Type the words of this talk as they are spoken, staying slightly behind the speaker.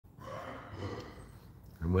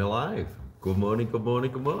And we're live. Good morning, good morning,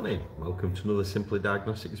 good morning. Welcome to another Simply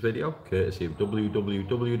Diagnostics video, courtesy of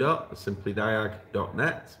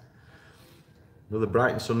www.SimplyDiag.net. Another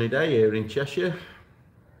bright and sunny day here in Cheshire.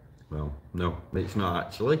 Well, no, it's not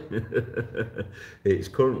actually. It's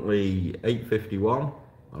currently 8:51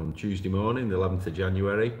 on Tuesday morning, the 11th of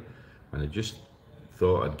January. And I just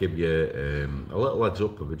thought I'd give you a little heads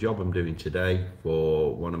up of a job I'm doing today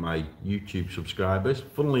for one of my YouTube subscribers.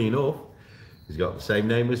 Funnily enough, he's got the same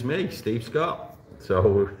name as me, Steve Scott.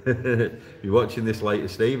 So if you're watching this later,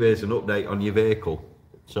 Steve, here's an update on your vehicle.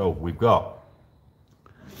 So we've got,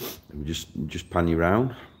 let me just pan you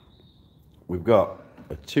around. We've got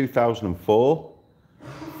a 2004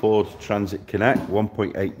 Ford Transit Connect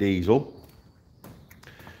 1.8 diesel.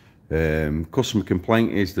 Customer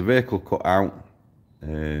complaint is the vehicle cut out.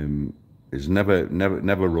 It's never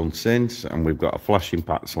run since, and we've got a flashing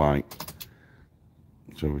PATS light.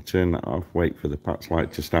 So we turn that off, wait for the PATS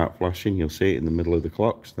light to start flashing. You'll see it in the middle of the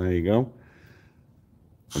clocks. There you go.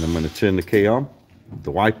 And I'm going to turn the key on.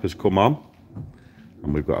 The wipers come on,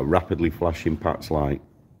 and we've got a rapidly flashing PATS light.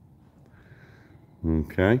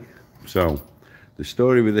 Okay, so the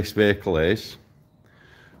story with this vehicle is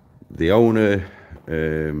the owner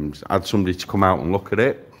had somebody to come out and look at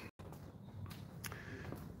it.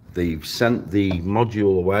 They've sent the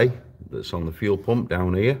module away that's on the fuel pump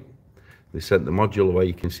down here. They sent the module away.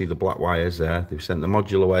 You can see the black wires there. They've sent the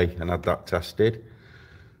module away and had that tested,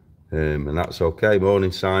 and that's okay.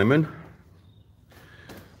 Morning, Simon.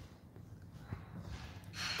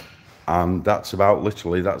 And that's about,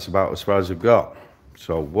 literally, that's about as far as I've got.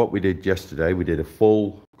 So what we did yesterday, we did a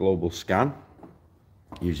full global scan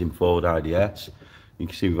using Ford IDS. You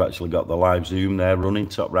can see we've actually got the live zoom there running,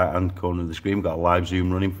 top right hand corner of the screen. We've got a live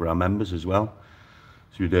zoom running for our members as well.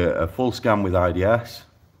 So we did a full scan with IDS.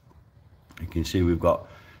 You can see we've got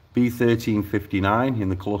B1359 in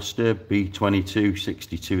the cluster,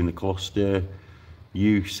 B2262 in the cluster,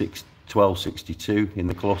 U1262 in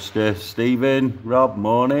the cluster. Stephen, Rob,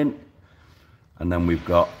 morning. And then we've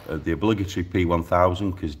got the obligatory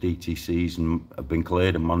P1000 because DTCs have been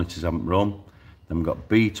cleared and monitors haven't run. Then we've got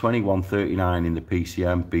B2139 in the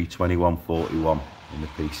PCM, B2141 in the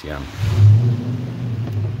PCM.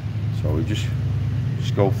 So we just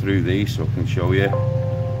go through these so I can show you.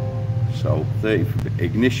 So 30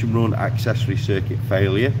 ignition run accessory circuit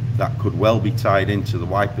failure. That could well be tied into the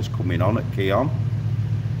wipers coming on at key on.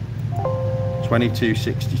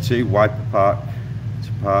 2262 wiper park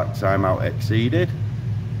to park timeout exceeded.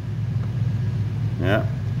 Yeah.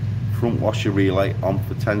 Front washer relay on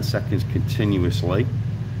for 10 seconds continuously.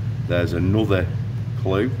 There's another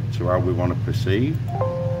clue to how we want to proceed.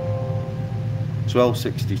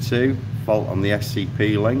 1262 fault on the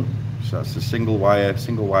SCP link. So that's the single wire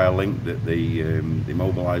link that the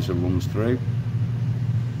immobilizer runs through.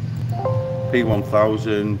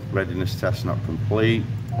 P1000 readiness test not complete.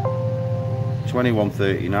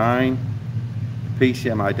 2139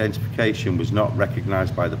 PCM identification was not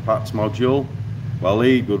recognized by the PATS module. Well,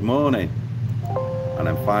 Lee, good morning. And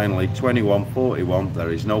then finally 2141, there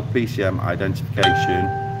is no PCM identification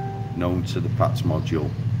known to the PATS module.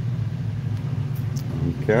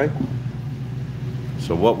 Okay.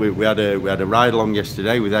 So what we had a ride along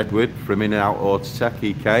yesterday with Edward from In and Out Autotech.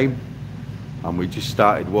 He came and we just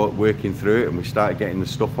started working through it, and we started getting the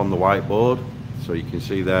stuff on the whiteboard. So you can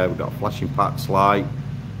see there we've got a flashing PATS light,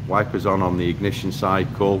 wipers on the ignition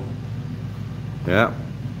cycle. Yeah,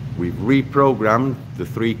 we've reprogrammed the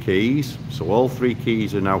 3 keys, so all 3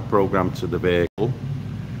 keys are now programmed to the vehicle.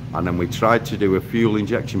 And then we tried to do a fuel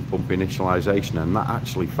injection pump initialization, and that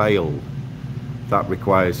actually failed. That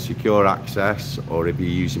requires secure access, or if you're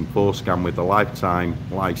using ForeScan with a lifetime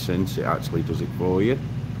license, it actually does it for you.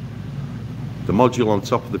 The module on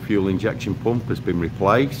top of the fuel injection pump has been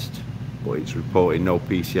replaced, but it's reporting no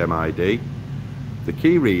PCM ID. The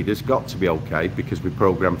key reader's got to be okay because we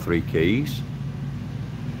programmed 3 keys.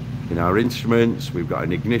 In our instruments, we've got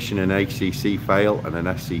an ignition and ACC fail and an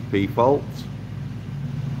SCP fault.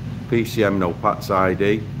 PCM, no PATS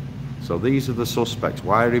ID. So these are the suspects: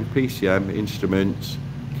 wiring, PCM, instruments,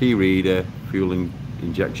 key reader, fuel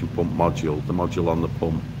injection pump module, the module on the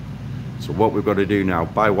pump. So what we've got to do now,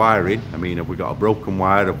 by wiring, I mean, have we got a broken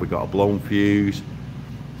wire, have we got a blown fuse?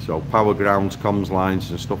 So power grounds, comms lines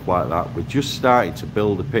and stuff like that. We're just starting to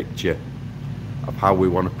build a picture of how we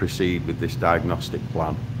want to proceed with this diagnostic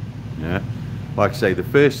plan. Yeah, like I say, the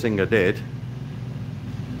first thing I did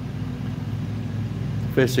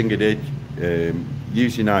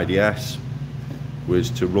using IDS was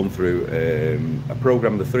to run through a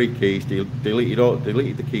program the 3 keys, deleted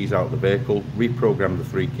the keys out of the vehicle, reprogrammed the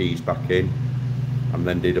 3 keys back in, and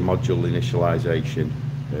then did a module initialization.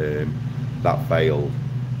 that failed.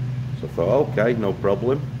 So I thought, okay, no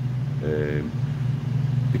problem.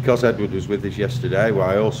 Because Edward was with us yesterday, well,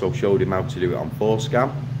 I also showed him how to do it on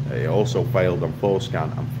 4Scan. It also failed on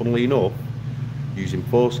 4Scan, and funnily enough, using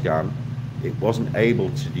 4Scan, it wasn't able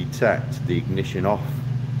to detect the ignition off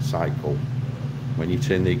cycle. When you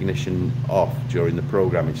turn the ignition off during the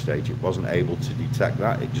programming stage, it wasn't able to detect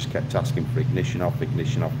that. It just kept asking for ignition off,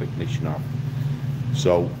 ignition off, ignition off.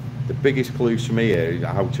 So the biggest clues for me here,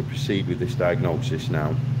 how to proceed with this diagnosis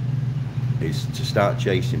now, is to start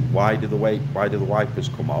chasing why do the wipers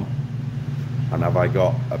come on, and have I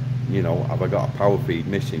got a power feed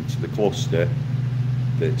missing to the cluster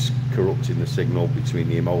that's corrupting the signal between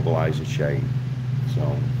the immobilizer chain.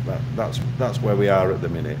 So that's where we are at the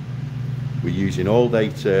minute. We're using all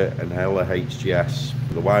data and LHGS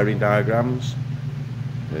for the wiring diagrams,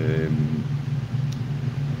 and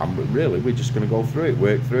really we're just going to go through it,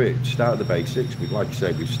 work through it, start the basics. Like I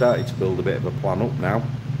said, we've started to build a bit of a plan up now.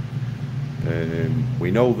 We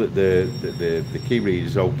know that the key reader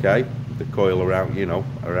is okay, the coil around,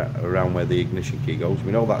 around where the ignition key goes.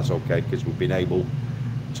 We know that's okay because we've been able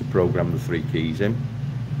to program the 3 keys in.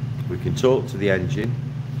 We can talk to the engine,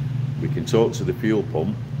 we can talk to the fuel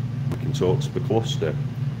pump, we can talk to the cluster.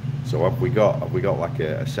 So have we got like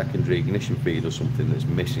a secondary ignition feed or something that's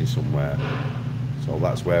missing somewhere? So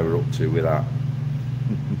that's where we're up to with that.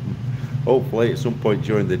 Hopefully at some point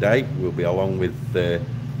during the day we'll be along with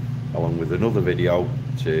another video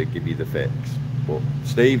to give you the fix. But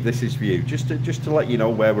Steve, this is for you, just to let you know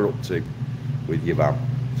where we're up to with your van.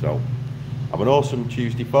 So have an awesome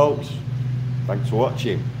Tuesday, folks. Thanks for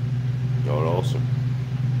watching. You're awesome.